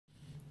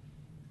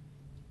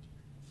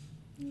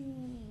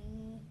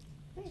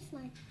Where's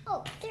my...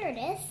 Oh, there it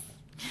is.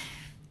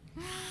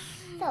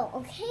 So,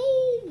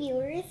 okay,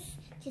 viewers.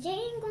 Today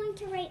I'm going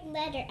to write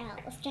letter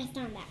L's just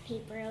on that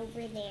paper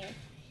over there.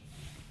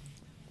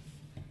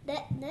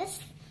 This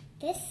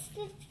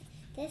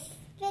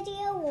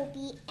video will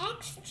be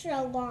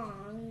extra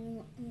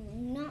long,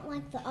 not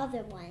like the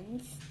other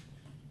ones,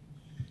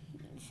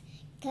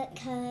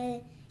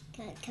 cause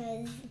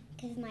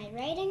my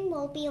writing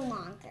will be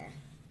longer.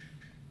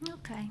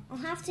 Okay. I'll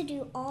have to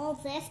do all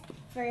this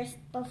first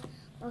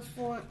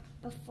before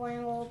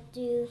we'll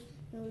do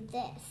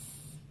this.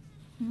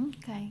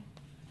 Okay.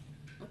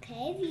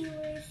 Okay,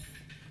 viewers.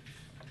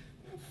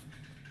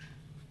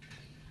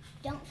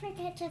 Don't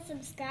forget to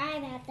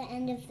subscribe at the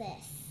end of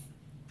this.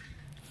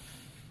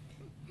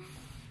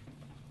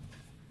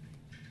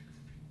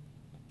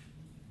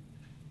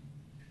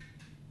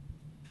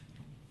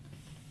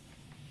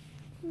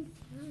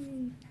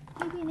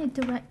 Maybe you need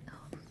to write.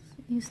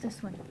 Use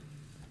this one.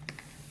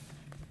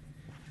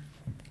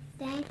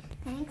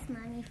 Thanks,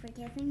 Mommy, for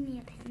giving me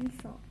a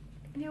pencil.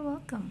 You're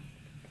welcome.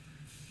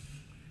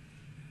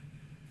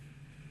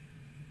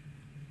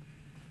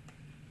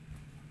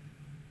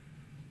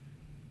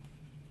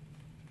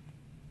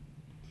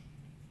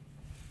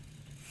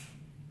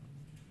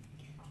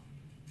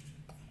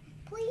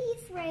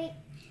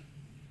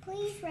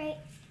 Please write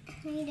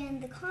in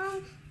the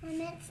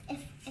comments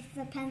if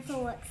the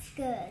pencil looks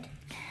good.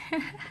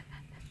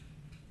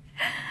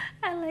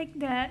 I like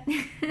that.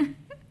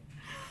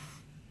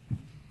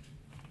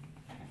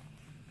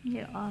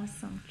 You're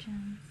awesome,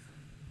 Chance.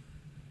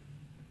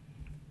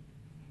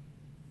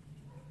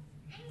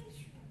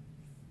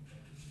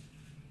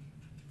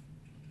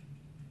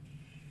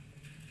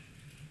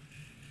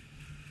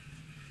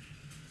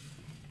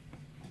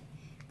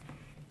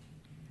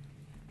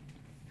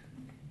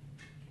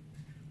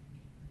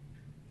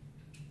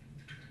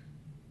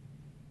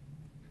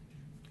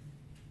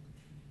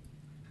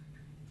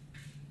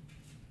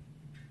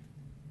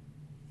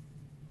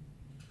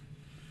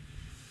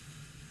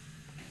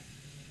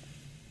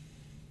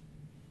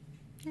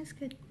 That's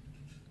good.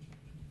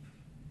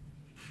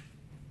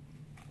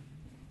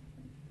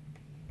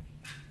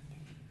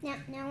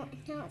 Now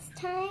it's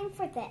time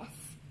for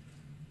this.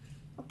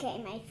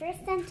 Okay, my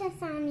first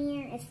sentence on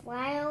here is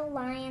while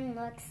lion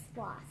looks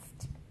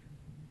lost.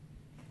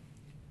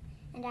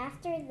 And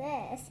after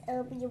this,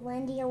 it'll be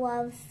Wendy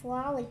loves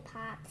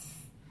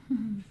lollipops.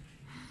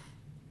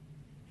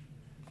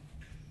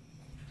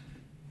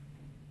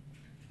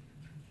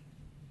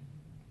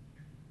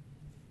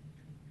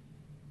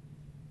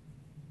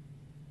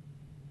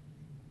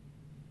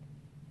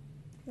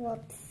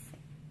 Whoops.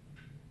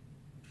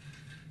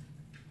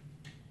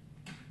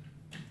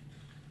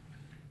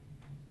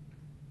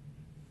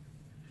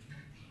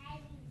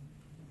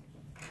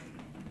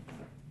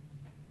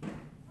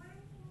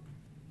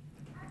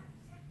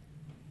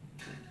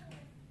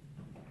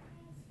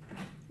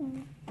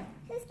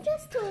 It's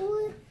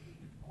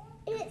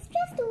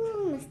just a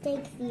little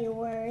mistake,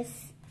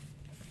 viewers.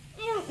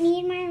 I don't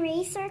need my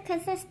eraser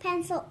because this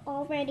pencil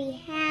already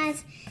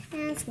has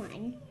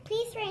one.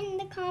 Please write in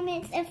the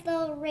comments if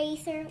the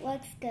eraser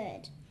looks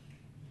good.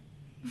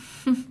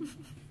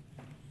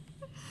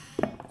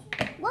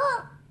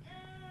 Well,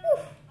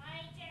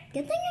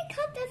 good thing I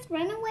cut this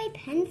runaway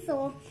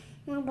pencil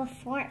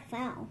before it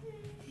fell.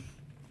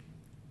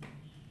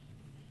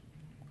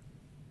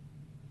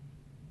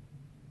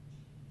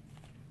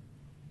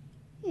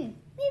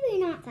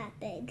 Maybe not that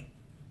big.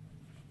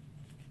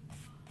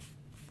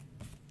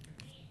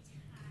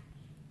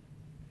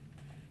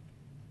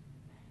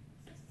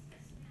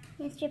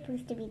 It's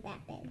supposed to be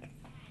that big.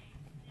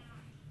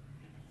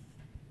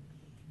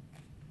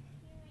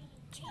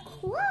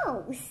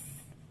 Close.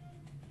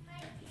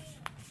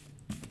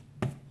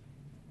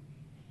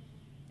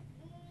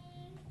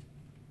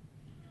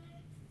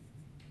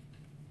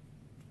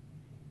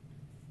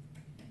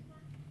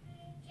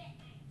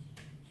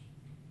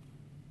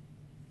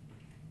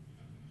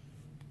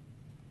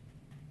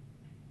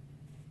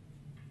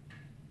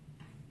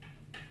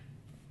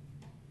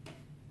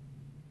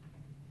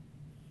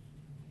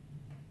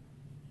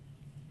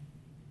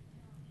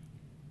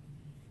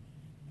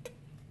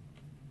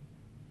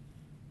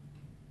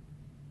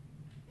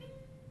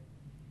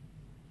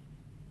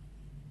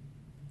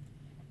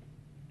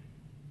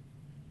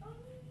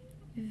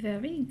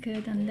 Very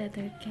good on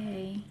letter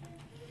K.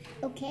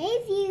 Okay,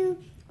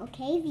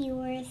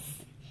 viewers.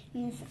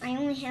 I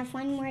only have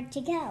one more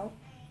to go.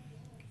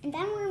 And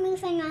then we're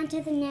moving on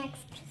to the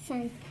next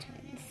sentence.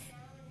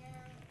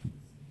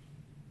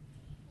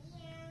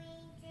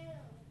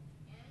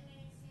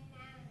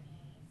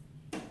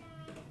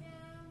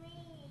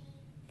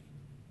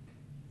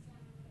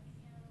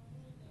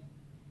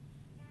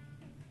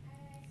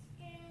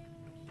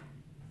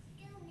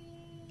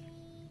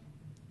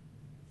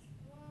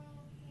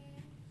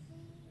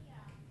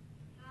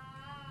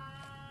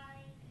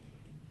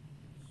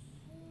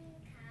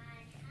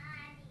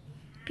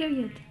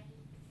 Period.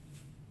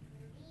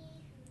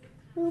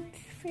 Oops,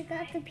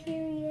 forgot the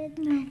period.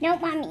 No. No,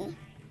 Mommy.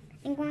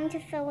 I'm going to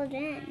fill it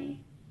in.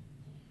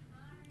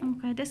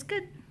 Okay, that's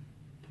good.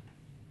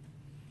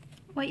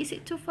 Why is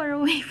it too far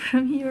away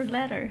from your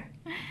letter?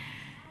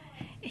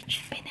 It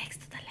should be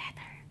next to the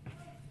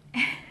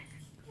letter.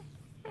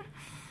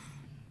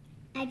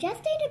 I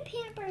just ate a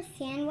peanut butter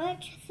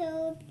sandwich,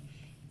 so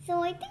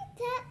I think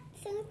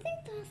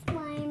that's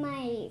why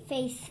my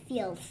face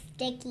feels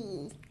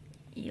sticky.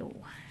 Ew.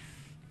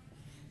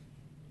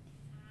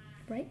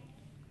 Right?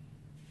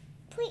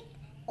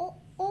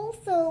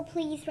 Also,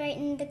 please write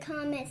in the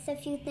comments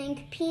if you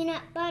think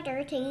peanut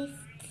butter tastes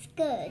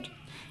good.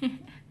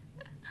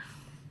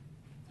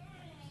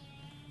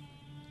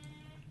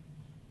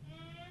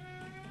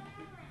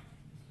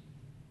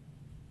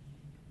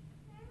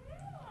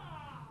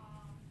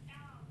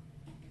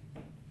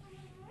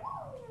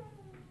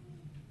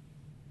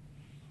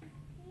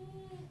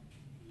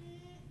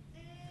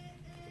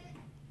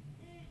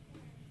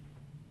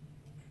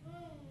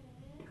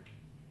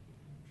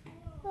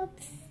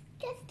 Oops,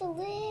 just a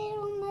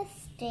little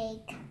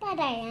mistake, but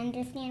I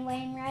understand what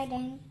I'm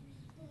writing.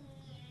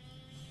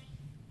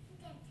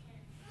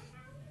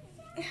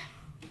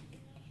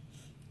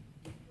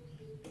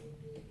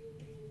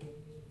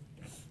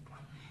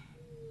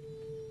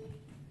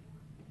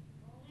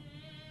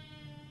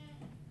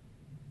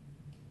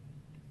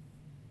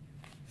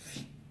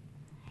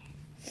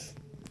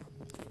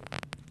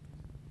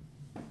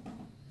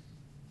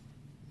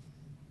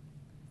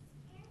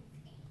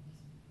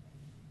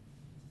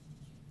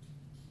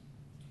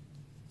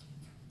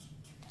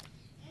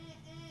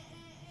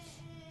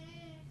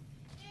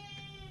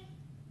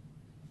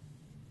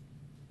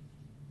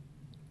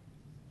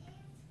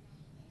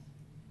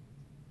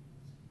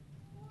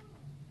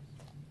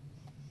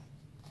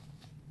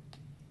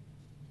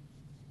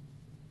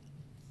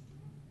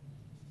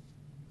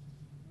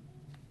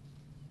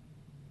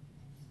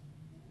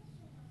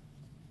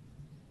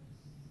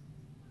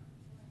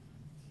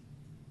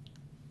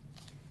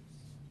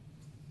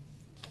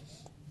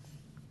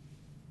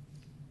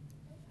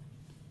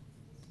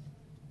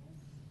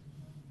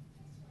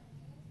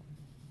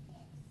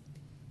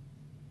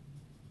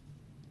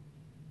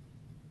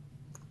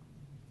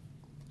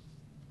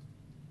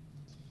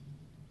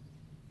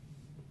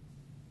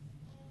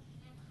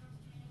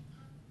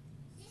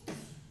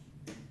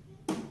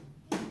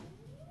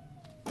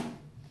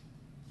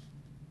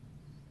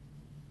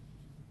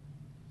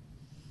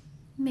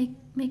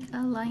 Make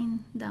a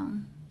line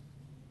down.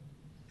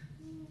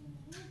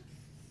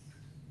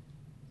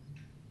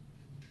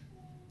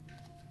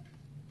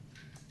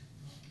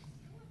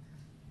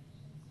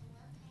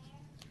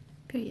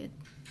 Period.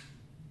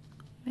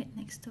 Right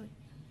next to it.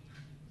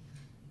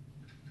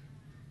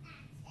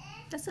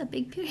 That's a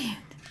big period.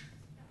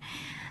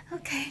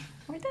 Okay,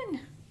 we're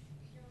done.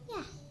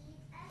 Yeah.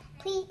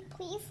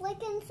 Please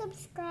like and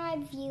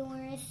subscribe,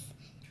 viewers.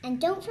 And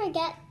don't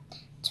forget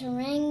to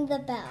ring the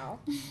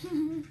bell.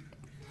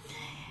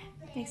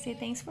 Okay, say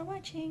thanks for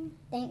watching.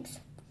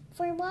 Thanks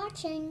for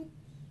watching.